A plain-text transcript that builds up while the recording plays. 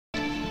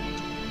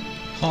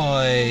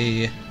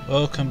Hi,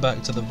 welcome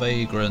back to the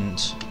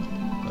Vagrant.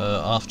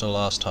 After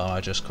last time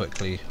I just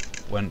quickly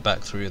went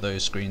back through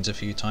those screens a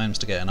few times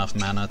to get enough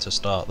mana to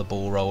start the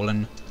ball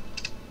rolling.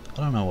 I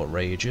don't know what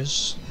rage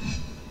is.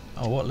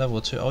 Oh, what level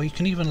 2? Oh, you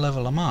can even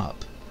level them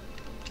up.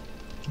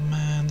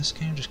 Man, this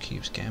game just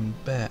keeps getting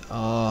better.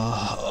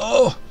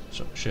 Oh!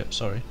 Shit,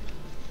 sorry.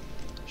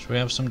 Should we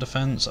have some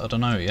defense? I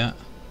don't know yet.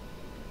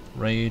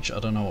 Rage, I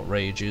don't know what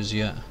rage is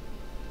yet.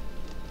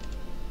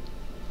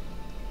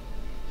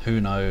 Who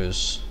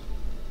knows?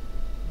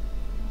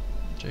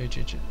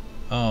 JJJ.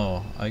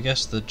 Oh, I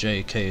guess the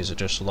JKs are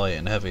just light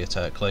and heavy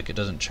attack, like it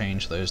doesn't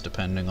change those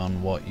depending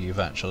on what you've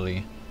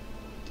actually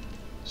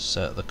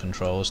set the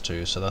controls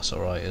to, so that's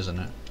alright, isn't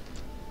it?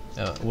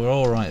 Yeah, we're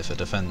alright for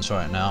defense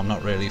right now. I'm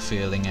not really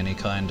feeling any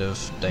kind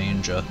of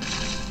danger,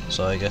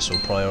 so I guess we'll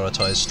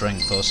prioritise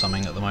strength or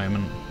something at the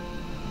moment.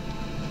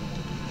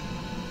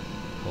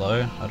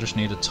 Hello? I just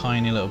need a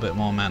tiny little bit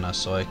more mana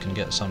so I can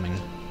get something.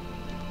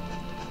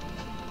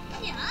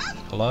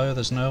 Hello?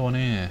 There's no one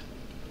here.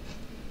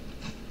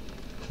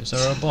 Is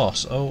there a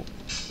boss? Oh.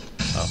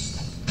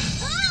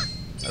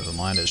 Never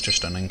mind, it's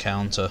just an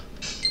encounter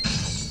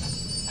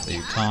that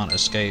you can't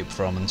escape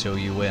from until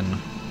you win.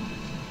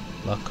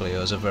 Luckily it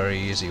was a very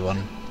easy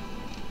one.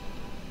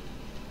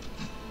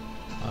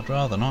 I'd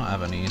rather not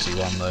have an easy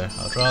one though.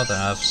 I'd rather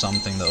have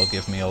something that'll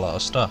give me a lot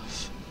of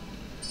stuff.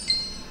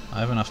 I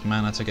have enough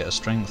mana to get a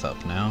strength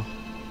up now.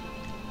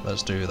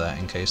 Let's do that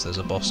in case there's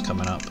a boss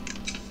coming up.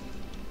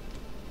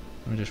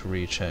 Let me just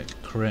recheck.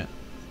 Crit,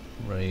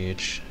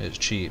 rage, it's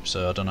cheap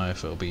so I don't know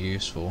if it'll be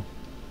useful.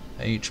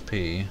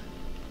 HP,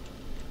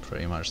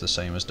 pretty much the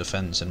same as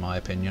defense in my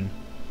opinion.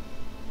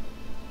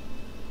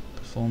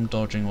 Perform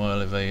dodging while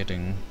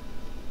evading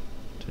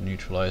to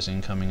neutralize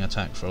incoming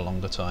attack for a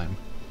longer time.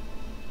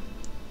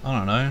 I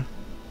don't know.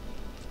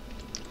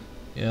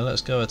 Yeah,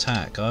 let's go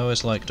attack. I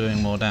always like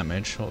doing more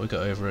damage. What we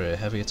got over here?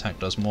 Heavy attack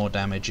does more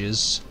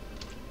damages.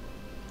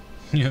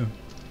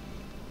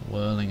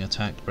 Whirling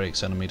attack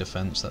breaks enemy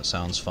defense. That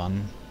sounds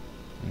fun.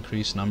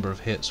 Increase number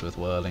of hits with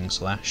whirling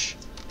slash.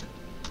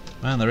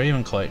 Man, they're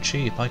even quite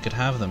cheap. I could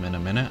have them in a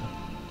minute.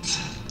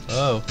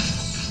 Oh.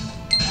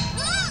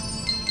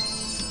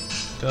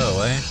 Go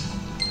away.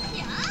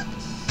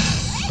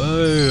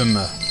 Boom!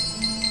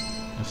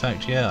 In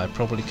fact, yeah, I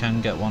probably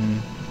can get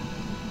one.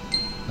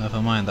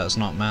 Never mind, that's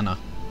not mana.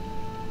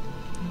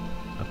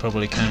 I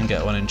probably can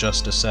get one in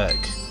just a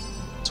sec.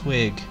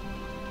 Twig.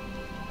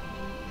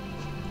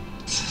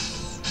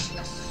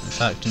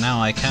 In fact,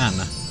 now I can.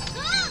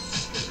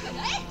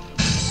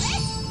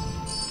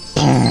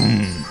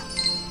 Boom!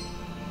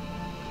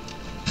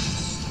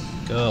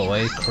 Go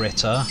away,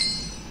 critter.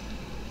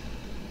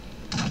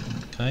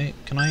 Okay,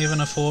 can I even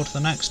afford the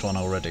next one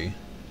already?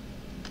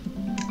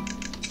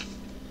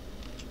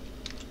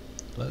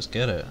 Let's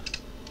get it.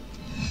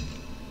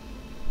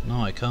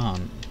 No, I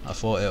can't. I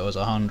thought it was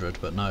 100,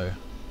 but no.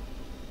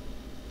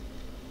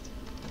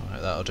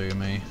 Alright, that'll do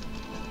me.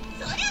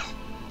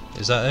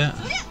 Is that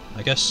it?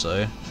 I guess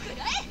so.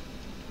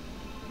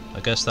 I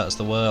guess that's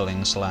the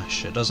whirling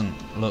slash. It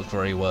doesn't look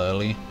very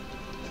whirly.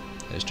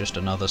 It's just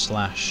another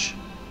slash.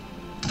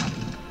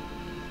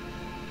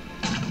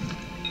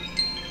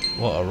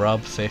 What a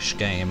rub fish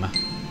game.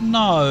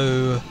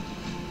 No!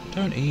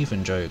 Don't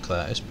even joke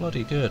that. It's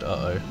bloody good.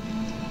 Uh-oh.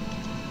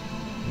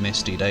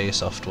 Misty Day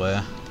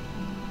software.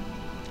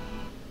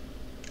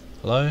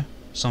 Hello?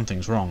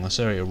 Something's wrong. This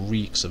area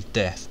reeks of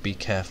death. Be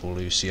careful,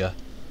 Lucia.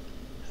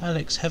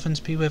 Alex, heavens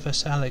be with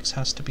us. Alex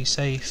has to be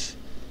safe.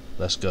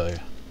 Let's go.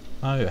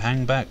 No,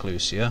 hang back,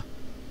 Lucia.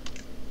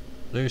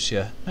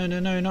 Lucia. No,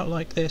 no, no, not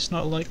like this,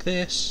 not like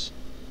this.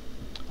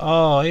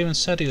 Oh, I even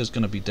said he was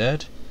going to be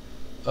dead.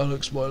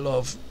 Alex, my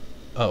love.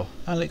 Oh,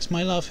 Alex,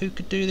 my love, who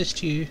could do this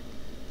to you?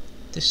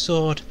 This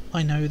sword.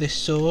 I know this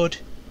sword.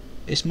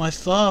 It's my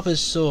father's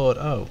sword.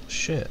 Oh,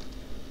 shit.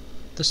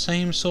 The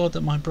same sword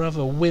that my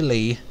brother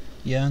Willie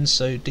yearns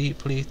so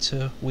deeply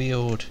to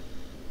wield.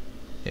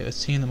 It would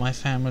seem that my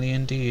family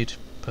indeed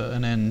put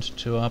an end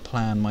to our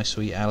plan, my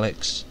sweet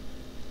Alex.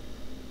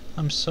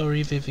 I'm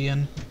sorry,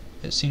 Vivian.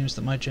 It seems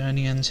that my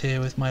journey ends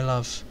here with my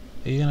love.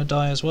 Are you going to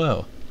die as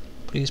well?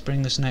 Please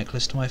bring this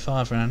necklace to my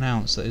father and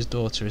announce that his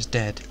daughter is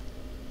dead.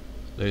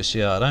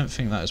 Lucia, I don't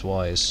think that is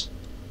wise.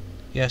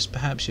 Yes,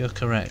 perhaps you're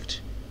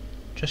correct.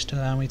 Just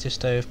allow me to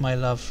stay with my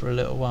love for a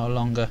little while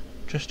longer.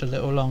 Just a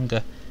little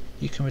longer.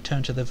 You can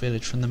return to the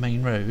village from the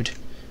main road.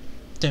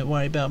 Don't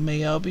worry about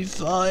me, I'll be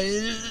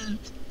fine.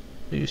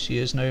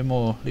 Lucia's no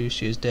more.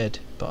 Lucia's dead,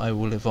 but I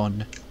will live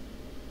on.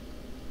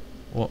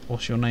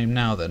 What's your name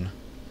now then?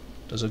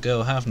 Does a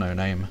girl have no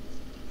name?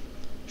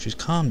 She's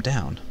calmed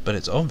down, but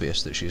it's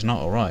obvious that she's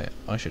not alright.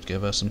 I should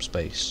give her some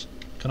space.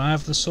 Can I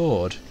have the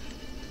sword?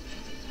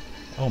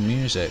 Oh,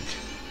 music.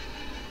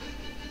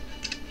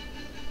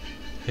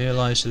 Here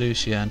lies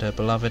Lucia and her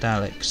beloved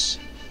Alex.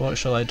 What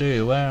shall I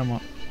do?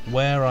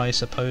 Where I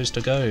supposed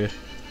to go?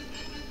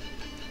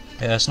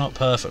 Yeah, it's not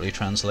perfectly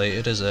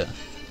translated, is it?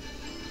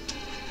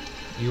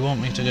 You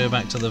want me to go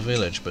back to the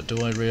village, but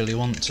do I really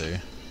want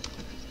to?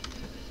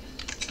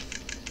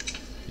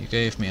 You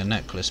gave me a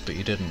necklace, but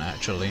you didn't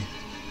actually.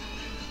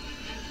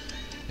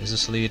 Is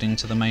this leading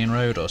to the main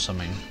road or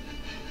something?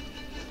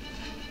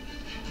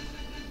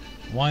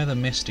 Why the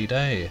misty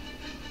day?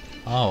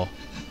 Oh,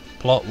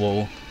 plot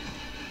wall.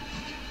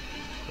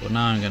 Well,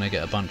 now I'm going to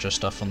get a bunch of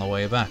stuff on the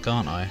way back,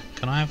 aren't I?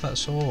 Can I have that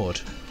sword?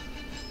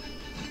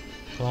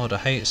 God, I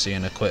hate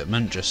seeing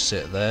equipment just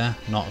sit there.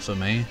 Not for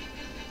me.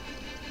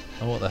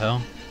 Oh, what the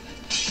hell?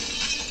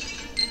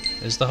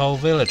 Is the whole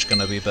village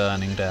going to be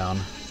burning down?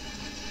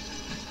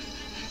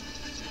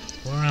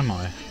 Where am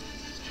I?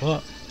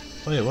 What?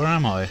 Wait, where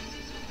am I?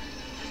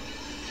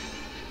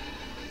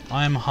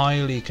 I am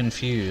highly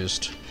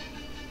confused.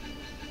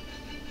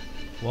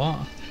 What?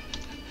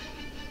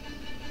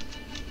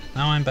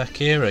 Now I'm back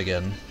here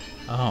again.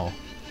 Oh.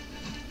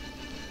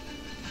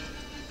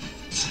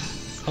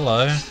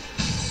 Hello.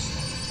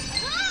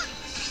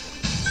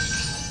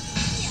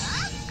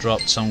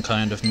 Dropped some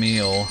kind of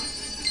meal.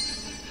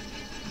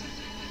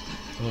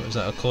 Oh, is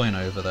that a coin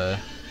over there?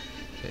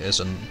 It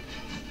isn't.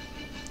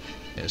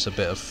 It's a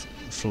bit of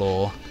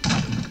floor.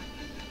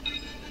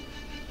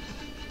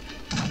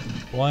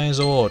 Why is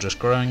ore just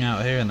growing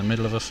out here in the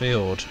middle of a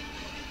field?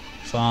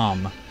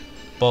 Farm.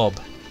 Bob.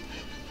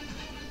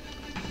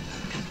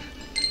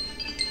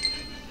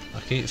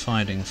 I keep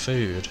finding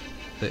food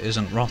that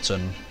isn't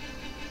rotten,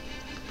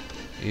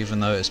 even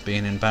though it's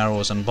been in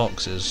barrels and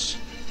boxes.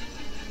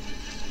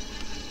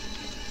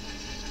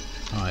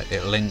 Right,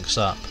 it links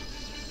up.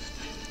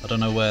 I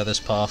don't know where this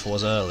path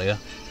was earlier.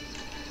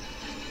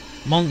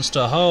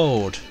 Monster,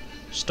 hold!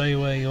 Stay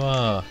where you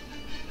are.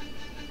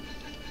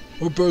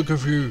 I beg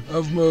of you,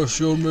 have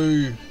mercy on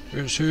me.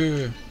 It's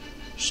here.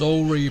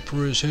 Soul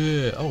Reaper is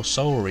here. Oh,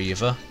 Soul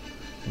Reaver?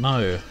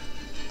 No.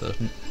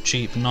 The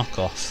cheap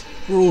knockoff.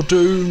 We're all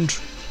doomed.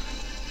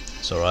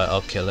 It's alright,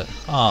 I'll kill it.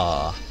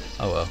 Ah.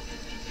 Oh well.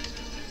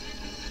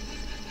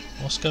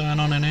 What's going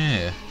on in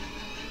here?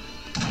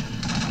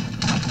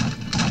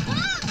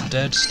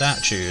 Dead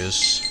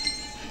statues.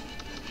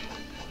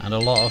 And a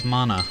lot of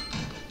mana.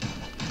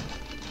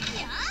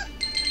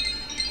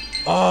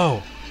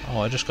 Oh! Oh,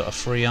 I just got a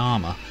free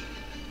armour.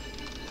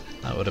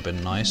 That would have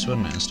been nice,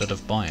 wouldn't it, instead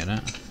of buying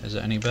it? Is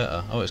it any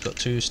better? Oh, it's got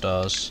 2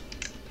 stars.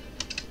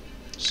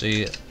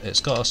 See, it's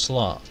got a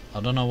slot.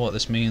 I don't know what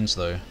this means,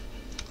 though.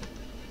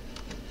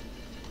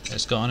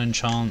 It's got an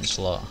enchant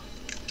slot.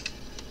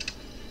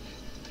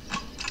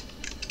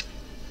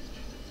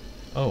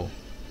 Oh.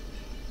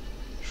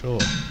 Sure.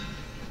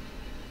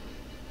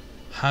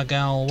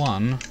 Hagal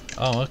 1?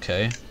 Oh,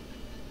 okay.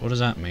 What does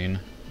that mean?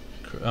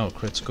 Oh,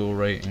 critical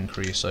rate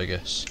increase, I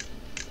guess.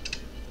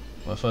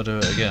 What if I do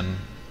it again?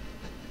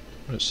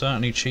 Well, it's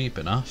certainly cheap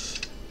enough.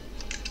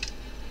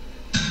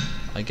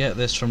 I get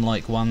this from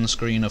like one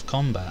screen of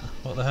combat.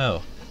 What the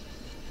hell?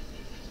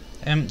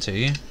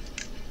 Empty?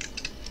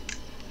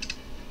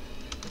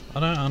 I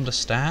don't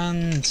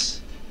understand.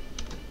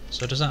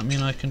 So does that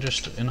mean I can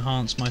just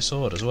enhance my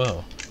sword as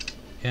well?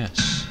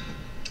 Yes.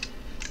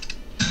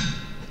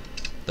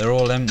 They're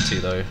all empty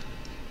though.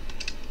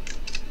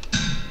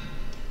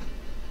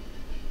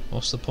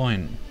 What's the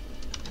point?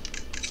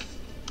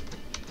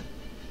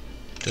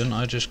 Didn't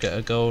I just get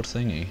a gold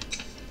thingy?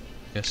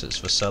 Guess it's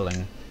for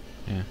selling.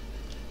 Yeah.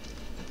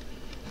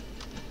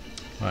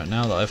 Right,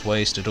 now that I've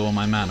wasted all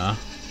my mana,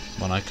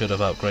 when I could have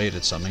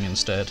upgraded something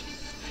instead.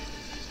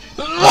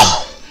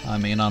 I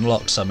mean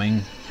unlocked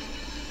something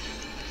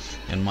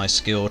in my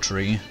skill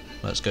tree.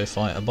 Let's go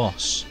fight a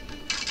boss.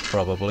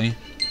 Probably.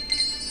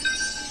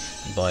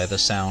 By the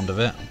sound of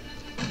it.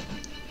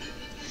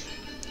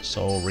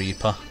 Soul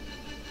Reaper.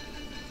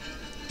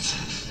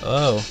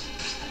 Oh.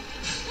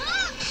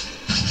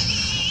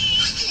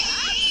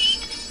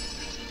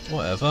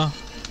 Whatever.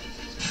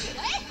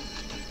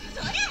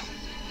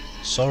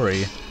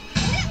 Sorry,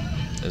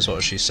 is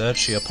what she said.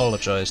 She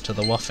apologised to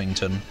the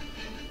Woffington.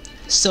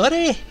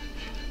 Sorry!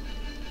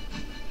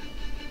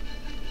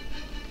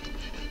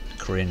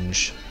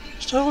 Cringe.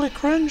 It's totally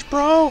cringe,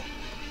 bro!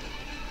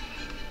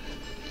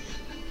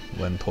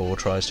 When Paul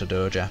tries to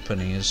do a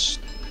Japanese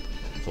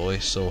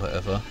voice or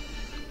whatever.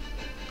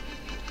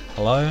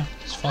 Hello?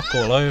 It's fuck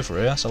all over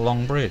here. That's a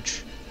long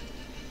bridge.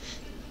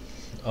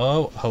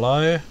 Oh,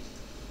 hello?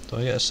 Do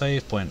I get a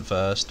save point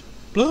first?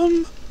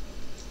 Blum!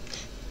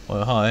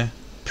 Well, hi.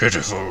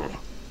 Pitiful!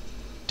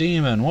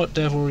 Demon, what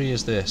devilry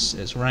is this?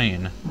 It's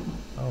rain.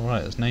 Oh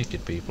right, there's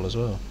naked people as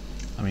well.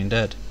 I mean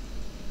dead.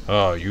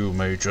 Ah, you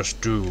may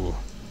just do.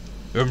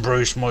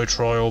 Embrace my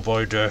trial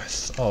by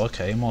death. Oh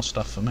okay, more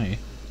stuff for me.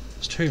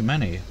 There's too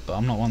many, but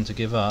I'm not one to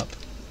give up.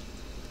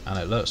 And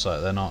it looks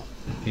like they're not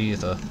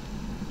either.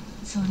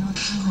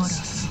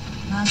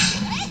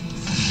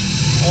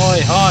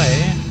 Oi,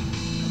 hi!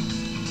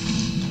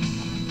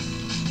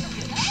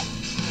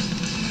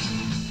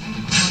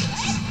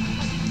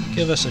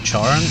 Give us a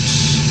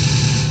chance.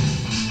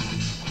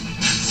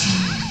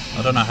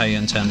 I don't know how you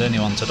intend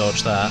anyone to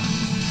dodge that.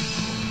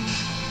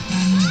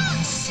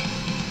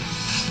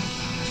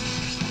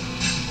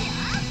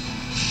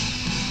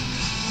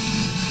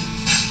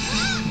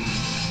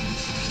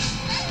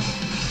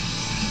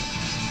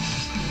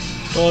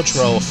 Dodge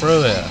roll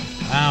through it.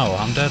 Ow,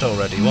 I'm dead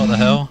already, what the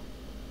hell?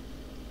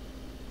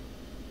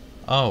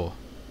 Oh.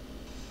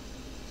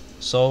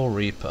 Soul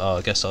Reaper, oh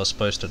I guess I was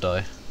supposed to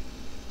die.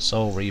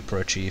 Soul Reaper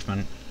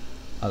achievement.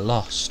 I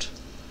lost.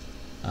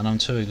 And I'm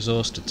too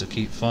exhausted to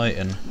keep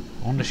fighting.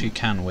 I wonder if you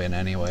can win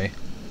anyway.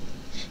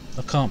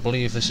 I can't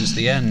believe this is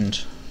the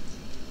end.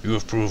 You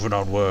have proven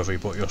unworthy,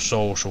 but your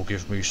soul shall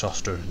give me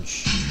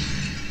sustenance.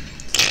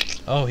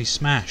 Oh, he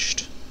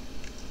smashed.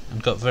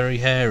 And got very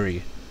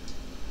hairy.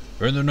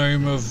 In the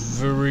name of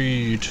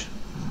Viride.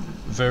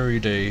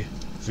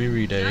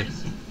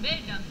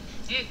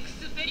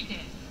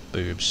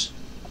 Boobs.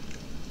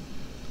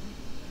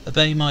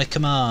 Obey my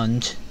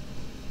command.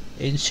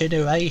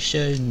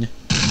 Incineration.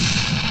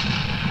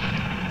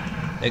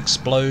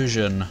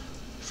 Explosion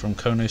from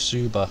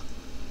Konosuba.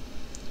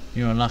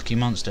 You unlucky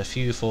monster,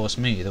 few force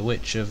me, the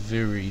witch of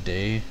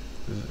Viride,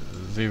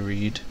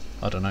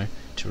 I don't know,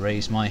 to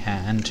raise my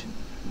hand.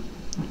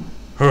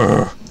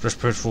 This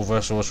pitiful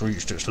vessel has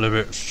reached its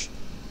limits.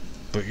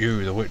 But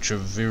you, the witch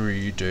of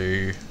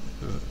Viride...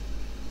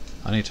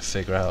 I need to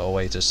figure out a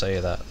way to say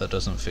that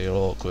doesn't feel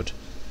awkward.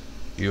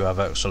 You have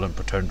excellent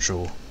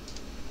potential.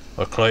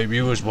 I claim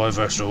you as my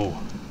vessel.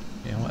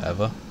 Yeah,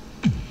 whatever.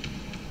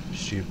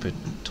 Stupid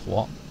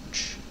twonk.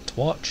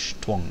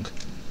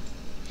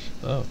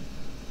 Oh.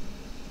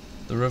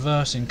 The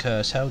reversing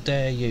curse, how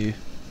dare you?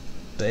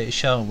 But it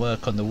shan't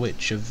work on the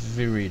witch of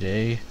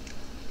Viride.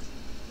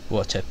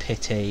 What a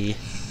pity.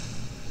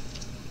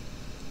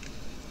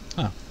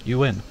 Oh, you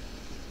win.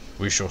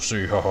 We shall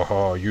see, ha ha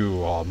ha,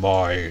 you are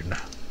mine.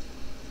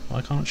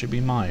 Why can't she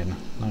be mine?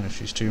 No,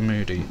 she's too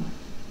moody.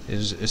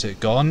 Is it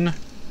gone?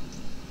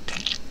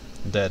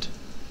 Dead.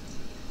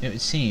 It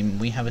would seem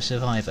we have a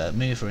survivor.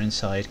 Move her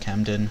inside,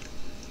 Camden.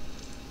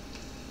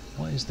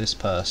 What is this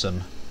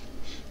person?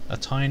 A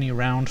tiny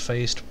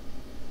round-faced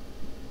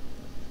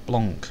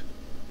Blonk.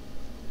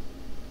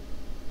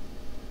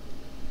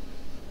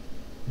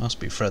 Must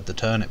be Fred the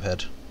Turnip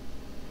Head.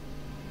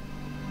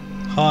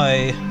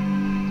 Hi.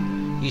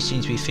 You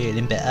seem to be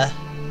feeling better.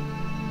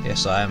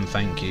 Yes, I am,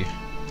 thank you.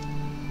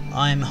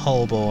 I'm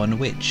Holborn,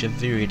 Witch of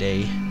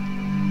Viride.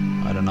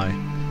 I don't know.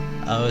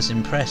 I was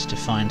impressed to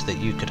find that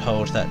you could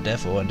hold that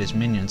devil and his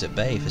minions at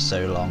bay for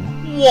so long.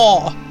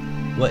 What?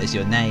 What is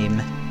your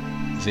name?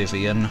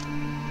 Vivian.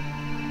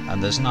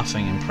 And there's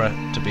nothing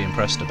to be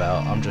impressed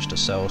about. I'm just a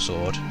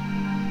sellsword.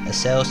 A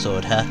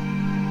sellsword, huh?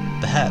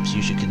 Perhaps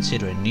you should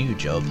consider a new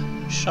job.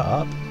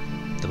 Sharp?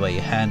 The way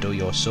you handle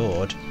your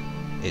sword.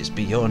 It's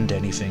beyond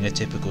anything a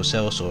typical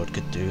sellsword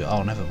could do.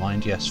 Oh, never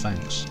mind. Yes,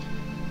 thanks.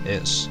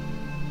 It's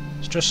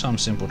just some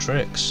simple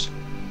tricks.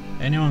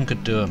 Anyone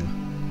could do them.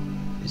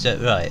 Is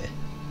that right?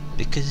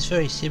 Because it's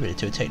very similar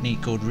to a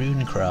technique called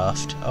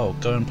runecraft. Oh,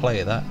 go and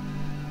play that.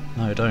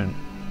 No, don't.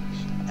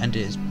 And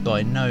it is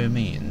by no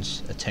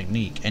means a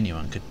technique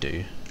anyone could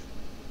do.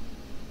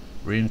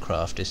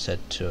 Runecraft is said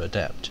to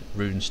adapt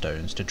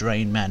runestones to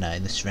drain mana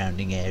in the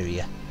surrounding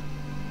area,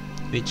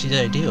 which is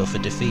ideal for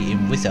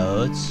defeating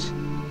wizards.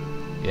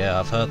 Yeah,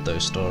 I've heard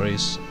those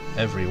stories.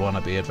 Every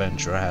wannabe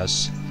adventurer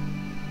has.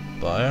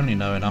 But I only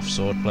know enough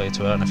swordplay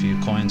to earn a few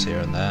coins here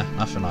and there.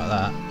 Nothing like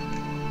that.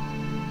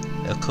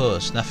 Of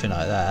course, nothing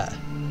like that.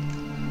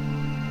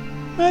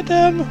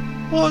 Madam,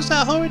 what was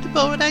that horrid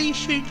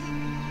abomination?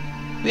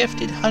 We have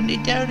to hunt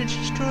it down and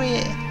destroy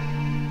it.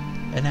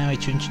 Allow me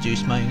to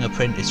introduce my young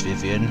apprentice,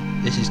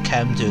 Vivian. This is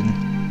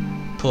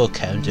Camden. Poor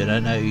Camden, I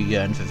know you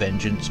yearn for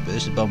vengeance, but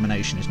this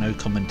abomination is no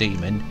common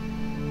demon.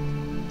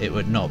 It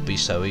would not be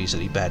so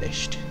easily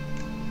banished.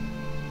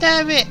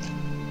 Damn it!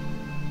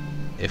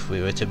 If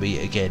we were to meet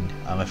again,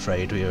 I'm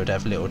afraid we would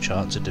have little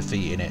chance of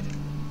defeating it.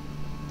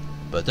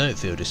 But don't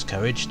feel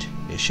discouraged.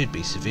 It should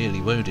be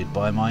severely wounded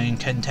by my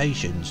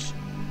incantations.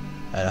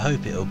 And I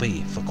hope it'll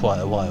be for quite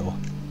a while.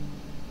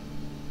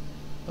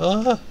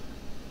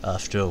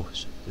 After all,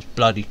 this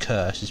bloody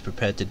curse is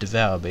prepared to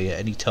devour me at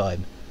any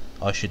time.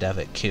 I should have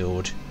it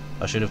killed.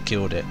 I should have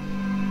killed it.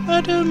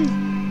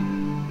 Madam!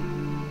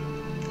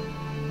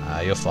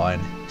 You're fine.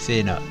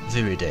 Fear not,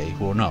 Viride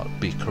will not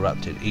be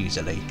corrupted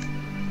easily.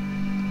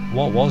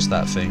 What was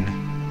that thing?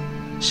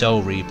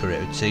 Soul Reaper,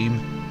 it would seem.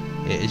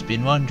 It has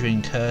been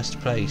wandering cursed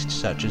places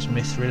such as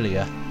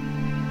Mithrilia.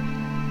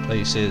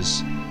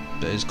 Places,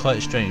 but it's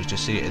quite strange to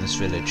see it in this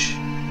village.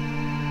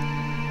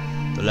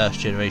 The last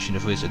generation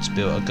of wizards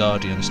built a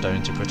guardian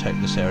stone to protect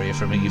this area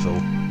from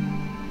evil.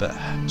 But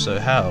so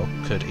how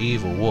could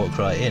evil walk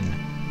right in?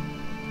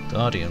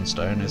 Guardian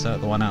stone, is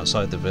that the one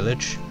outside the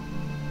village?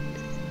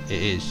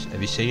 It is.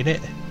 Have you seen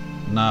it?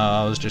 No,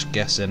 I was just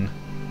guessing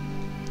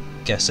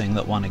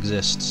that one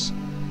exists.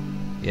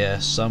 Yeah,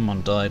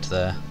 someone died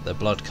there. Their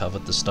blood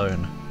covered the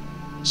stone.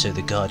 So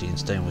the guardian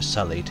stone was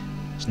sullied.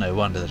 It's no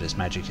wonder that its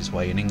magic is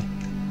waning.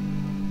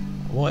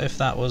 What if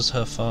that was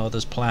her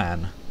father's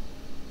plan?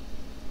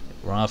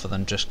 Rather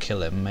than just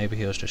kill him, maybe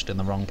he was just in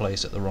the wrong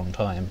place at the wrong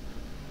time.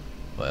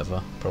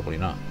 Whatever, probably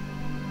not.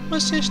 My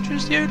sister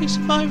is the only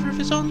survivor of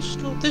this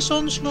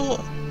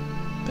onslaught,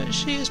 but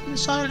she has been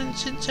silent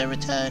since her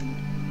return.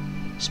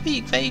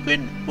 Speak,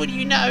 Vagrant, what do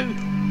you know?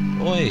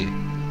 Oi!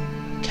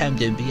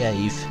 Camden,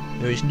 behave.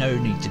 There is no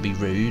need to be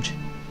rude.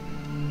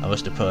 I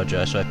must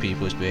apologise for my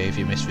people's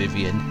behaviour, Miss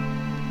Vivian.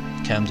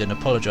 Camden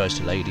apologised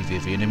to Lady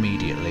Vivian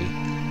immediately.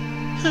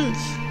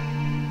 Humph!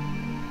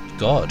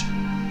 God.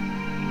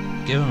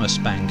 Give him a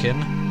spanking.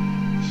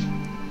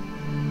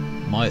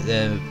 Might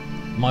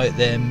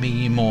there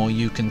be more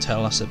you can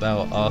tell us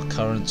about our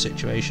current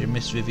situation,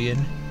 Miss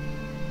Vivian?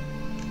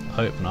 I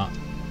hope not.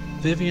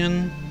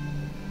 Vivian?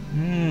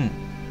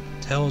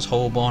 Tells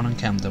Holborn and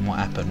Camden what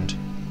happened.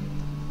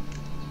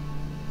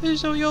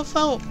 It's all your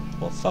fault.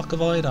 What fuck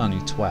have I done,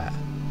 you twat?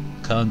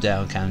 Calm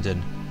down,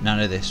 Camden.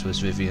 None of this was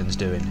Vivian's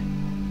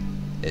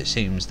doing. It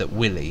seems that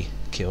Willie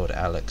killed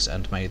Alex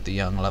and made the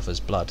young lover's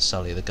blood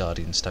sully the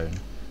Guardian Stone.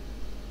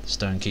 The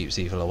stone keeps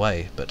evil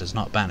away, but does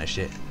not banish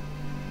it.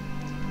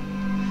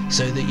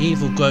 So the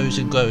evil grows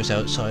and grows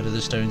outside of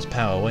the stone's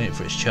power, waiting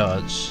for its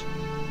chance.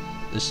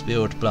 The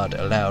spilled blood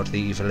allowed the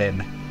evil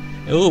in.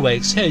 It all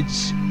makes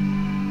sense.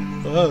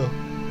 Oh.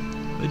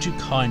 Would you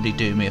kindly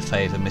do me a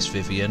favour, Miss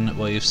Vivian?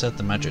 Well, you've said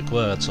the magic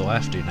word, so I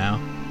have to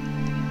now.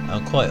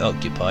 I'm quite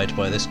occupied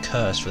by this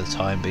curse for the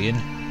time being.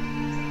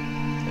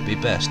 It'd be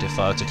best if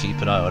I were to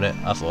keep an eye on it,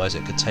 otherwise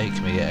it could take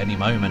me at any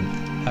moment.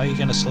 How are you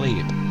going to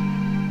sleep?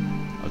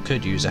 I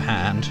could use a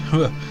hand.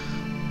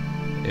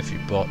 if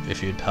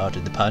you'd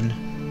pardoned the pun.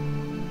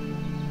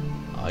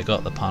 I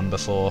got the pun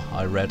before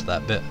I read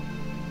that bit.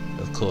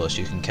 Of course,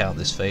 you can count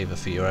this favour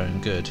for your own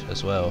good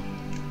as well.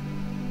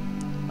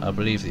 I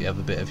believe that you have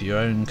a bit of your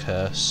own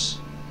curse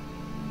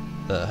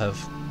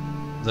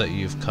that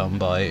you've come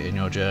by in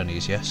your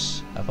journeys,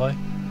 yes? Have I?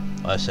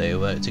 I say we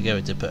work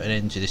together to put an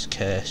end to this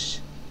curse.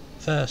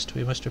 First,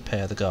 we must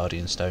repair the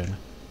Guardian Stone.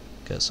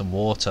 Get some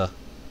water.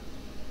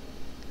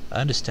 I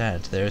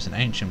understand there is an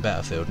ancient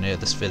battlefield near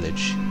this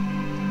village.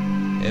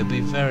 It would be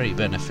very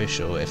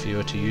beneficial if you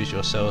were to use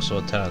your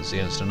sellsword talents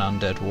against an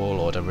undead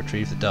warlord and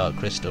retrieve the dark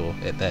crystal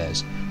it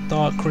bears.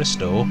 Dark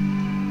crystal?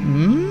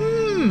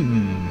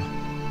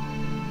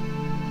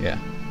 Yeah.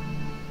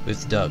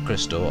 With the dark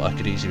crystal, I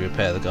could easily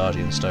repair the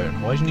Guardian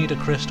Stone. Why do you need a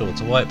crystal?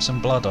 To wipe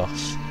some blood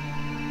off.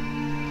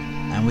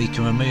 And we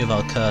can remove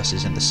our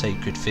curses in the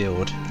sacred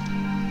field.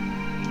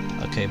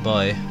 Okay,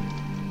 bye.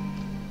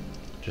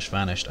 Just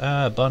vanished.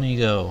 Ah, bunny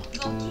girl.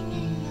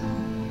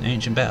 The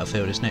ancient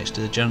battlefield is next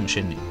to the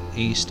junction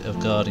east of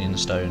Guardian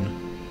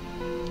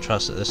Stone.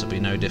 Trust that this will be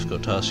no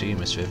difficult task for you,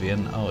 Miss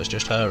Vivian. Oh, it's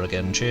just her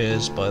again.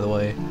 Cheers, by the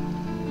way.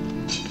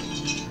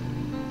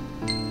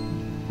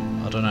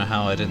 I don't know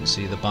how I didn't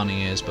see the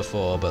bunny ears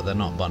before, but they're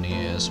not bunny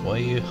ears. Why are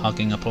you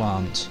hugging a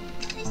plant?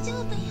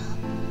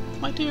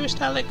 My dearest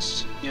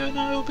Alex, you and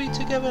I will be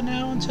together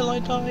now until I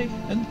die.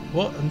 And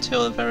what?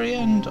 Until the very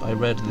end? I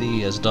read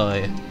thee as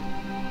die.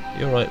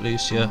 You're right,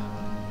 Lucia.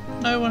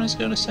 No one is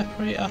going to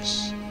separate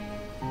us.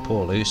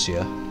 Poor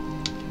Lucia.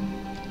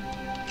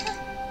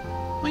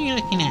 What are you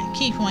looking at?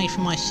 Keep away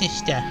from my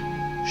sister.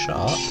 Shut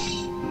up.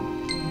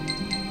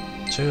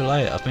 Too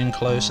late. I've been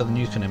closer than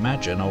you can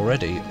imagine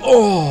already.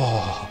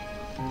 Oh!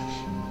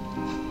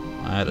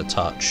 I had a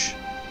touch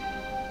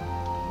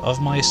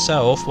of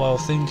myself while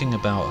thinking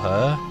about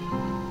her.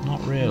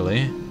 Not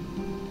really.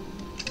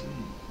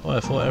 Oh,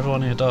 I thought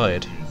everyone here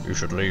died. You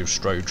should leave,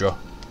 stranger.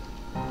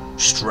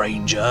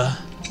 Stranger?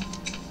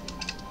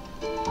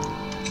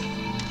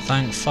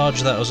 Thank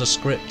fudge that was a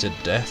scripted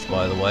death,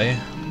 by the way.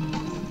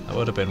 That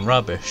would have been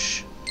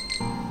rubbish.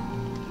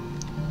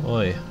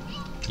 Oi,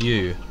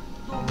 you.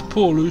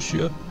 Poor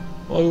Lucia.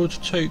 I want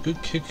to take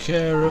good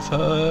care of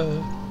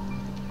her.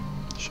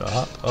 Shut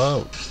up.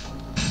 Oh.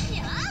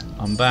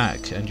 I'm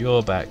back, and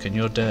you're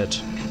dead.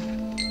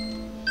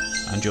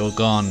 And you're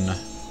gone.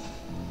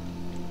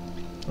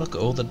 Look at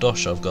all the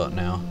dosh I've got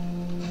now.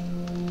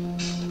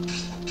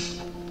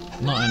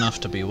 Not enough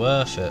to be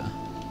worth it.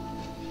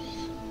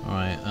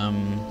 Alright,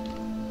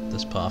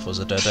 this path was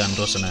a dead end,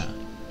 wasn't it?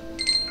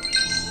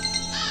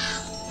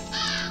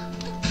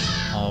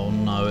 Oh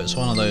no, it's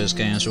one of those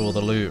games where all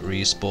the loot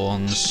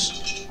respawns.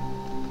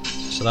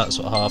 So that's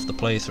what half the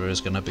playthrough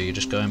is going to be,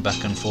 just going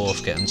back and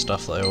forth getting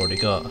stuff that I already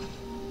got.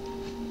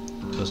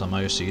 Because I'm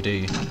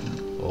OCD,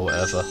 or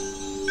whatever.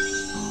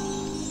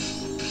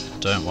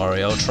 Don't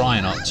worry, I'll try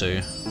not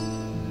to.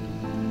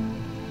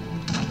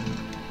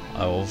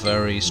 I will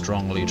very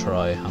strongly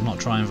try. I'm not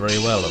trying very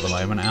well at the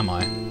moment, am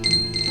I?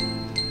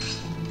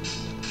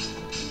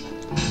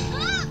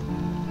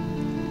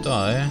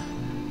 Die?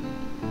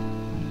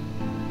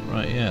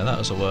 Right, yeah, that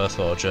was a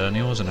worthwhile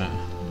journey, wasn't it?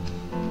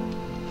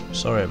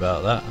 Sorry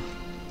about that.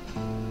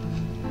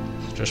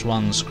 Just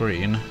one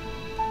screen.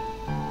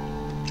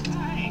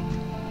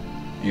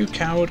 You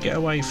coward, get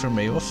away from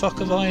me. What the fuck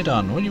have I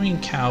done? What do you mean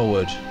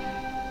coward?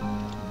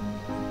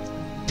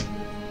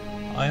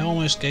 I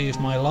almost gave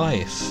my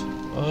life.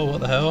 Oh, what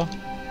the hell?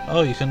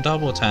 Oh, you can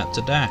double tap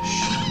to dash.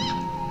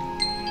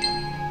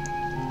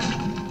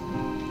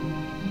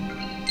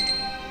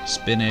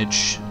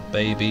 Spinach,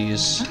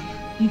 babies.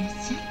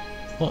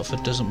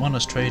 Watford doesn't want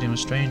us trading with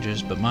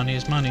strangers, but money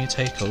is money.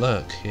 Take a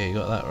look. Yeah, you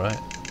got that right.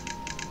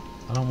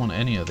 I don't want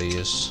any of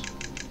these.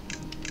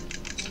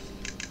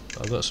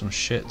 I've got some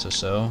shit to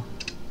sell.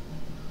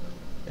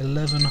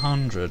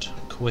 1100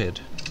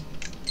 quid.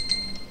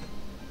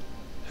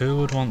 Who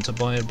would want to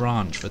buy a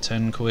branch for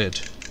 10 quid?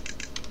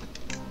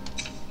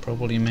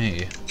 Probably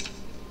me.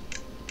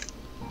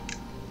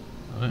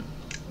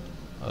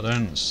 I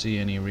don't see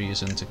any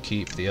reason to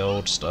keep the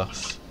old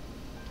stuff,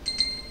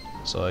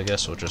 so I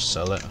guess we'll just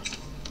sell it.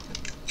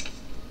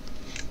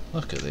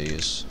 Look at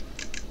these.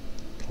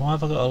 Why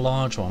have I got a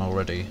large one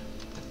already?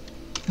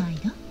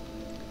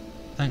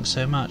 Thanks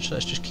so much.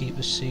 Let's just keep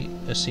a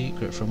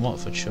secret from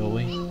Watford, shall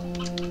we?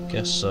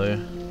 Guess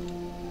so.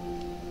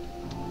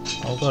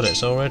 Oh god,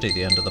 it's already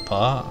the end of the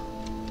part.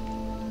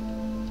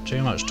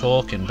 Too much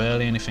talking,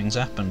 barely anything's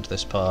happened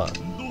this part.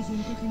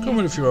 Come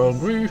in if you're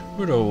hungry.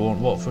 We don't want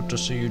Watford to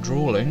see you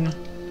drooling.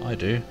 I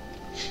do.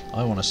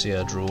 I want to see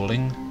her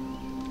drooling.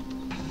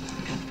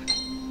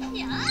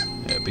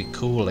 It'd be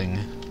cooling.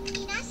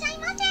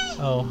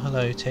 Oh,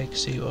 hello, take a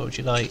seat, what would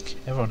you like?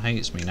 Everyone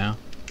hates me now.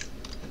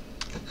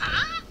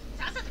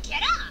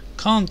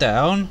 Calm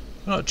down.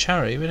 We're not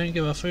charity, we don't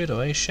give our food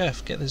away.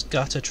 Chef, get this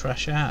gutter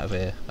trash out of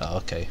here. Oh,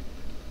 okay.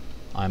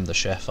 I'm the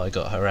chef, I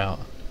got her out.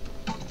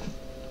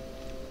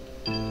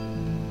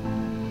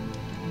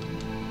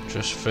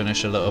 Just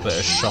finish a little bit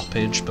of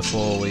shoppage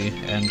before we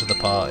end the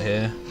part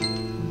here.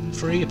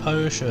 Free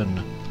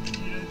potion.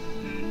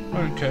 I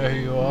don't care who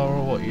you are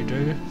or what you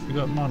do. If you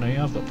got money,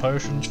 I've got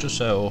potions to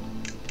sell.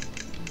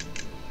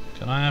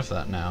 Can I have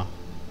that now?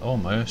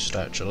 Almost,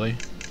 actually.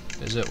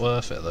 Is it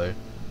worth it though?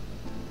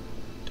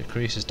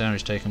 Decreases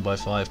damage taken by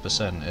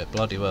 5%. It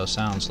bloody well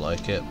sounds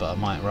like it, but I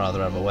might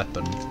rather have a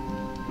weapon.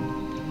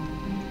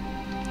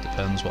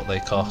 Depends what they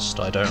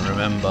cost, I don't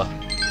remember.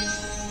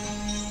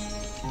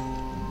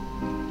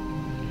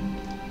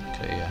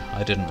 Okay, yeah,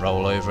 I didn't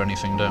roll over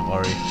anything, don't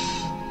worry.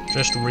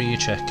 Just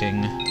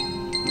rechecking.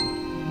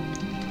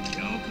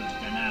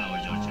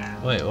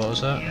 Wait, what was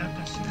that?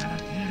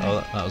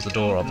 Oh, that was the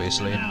door,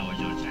 obviously.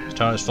 This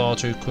town is far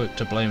too quick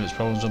to blame its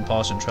problems on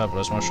passing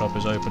travellers. My shop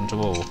is open to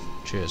all.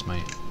 Cheers,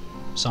 mate.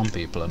 Some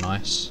people are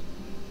nice.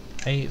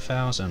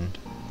 8,000.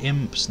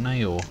 Imp's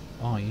nail.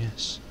 Oh,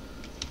 yes.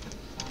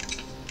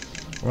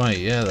 Right,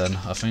 yeah then.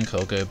 I think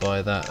I'll go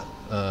buy that,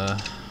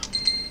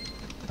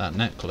 that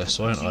necklace,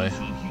 won't I?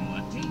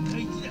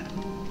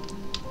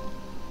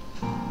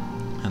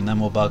 And then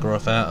we'll bugger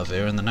off out of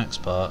here in the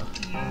next part.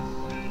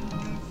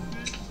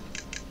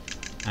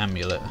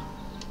 Amulet.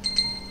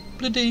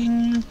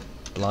 Blooding!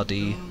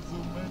 Bloody.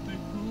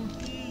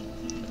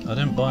 I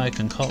didn't buy a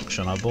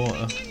concoction, I bought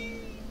a...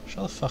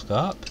 Shut the fuck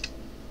up.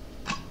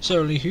 It's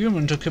only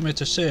human to commit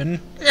a sin.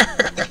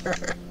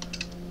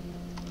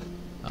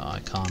 Oh, I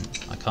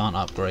can't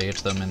upgrade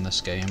them in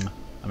this game.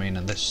 I mean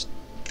in this...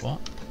 what?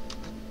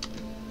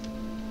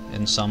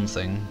 In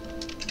something.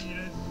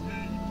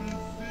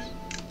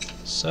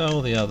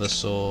 Sell the other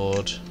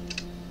sword.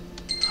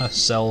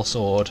 Sell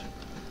sword.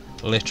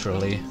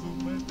 Literally.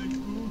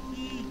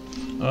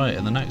 Alright,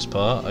 in the next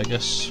part, I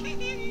guess...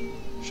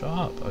 Shut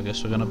up. I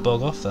guess we're gonna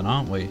bug off then,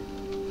 aren't we?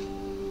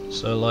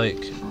 So,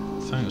 like,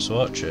 thanks for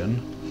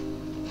watching.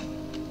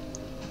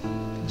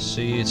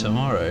 See you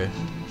tomorrow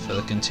for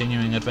the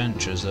continuing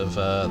adventures of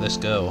this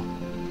girl.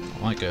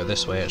 I might go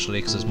this way actually,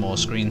 because there's more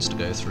screens to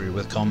go through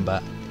with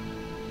combat.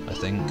 I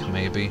think,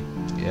 maybe.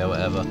 Yeah,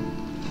 whatever.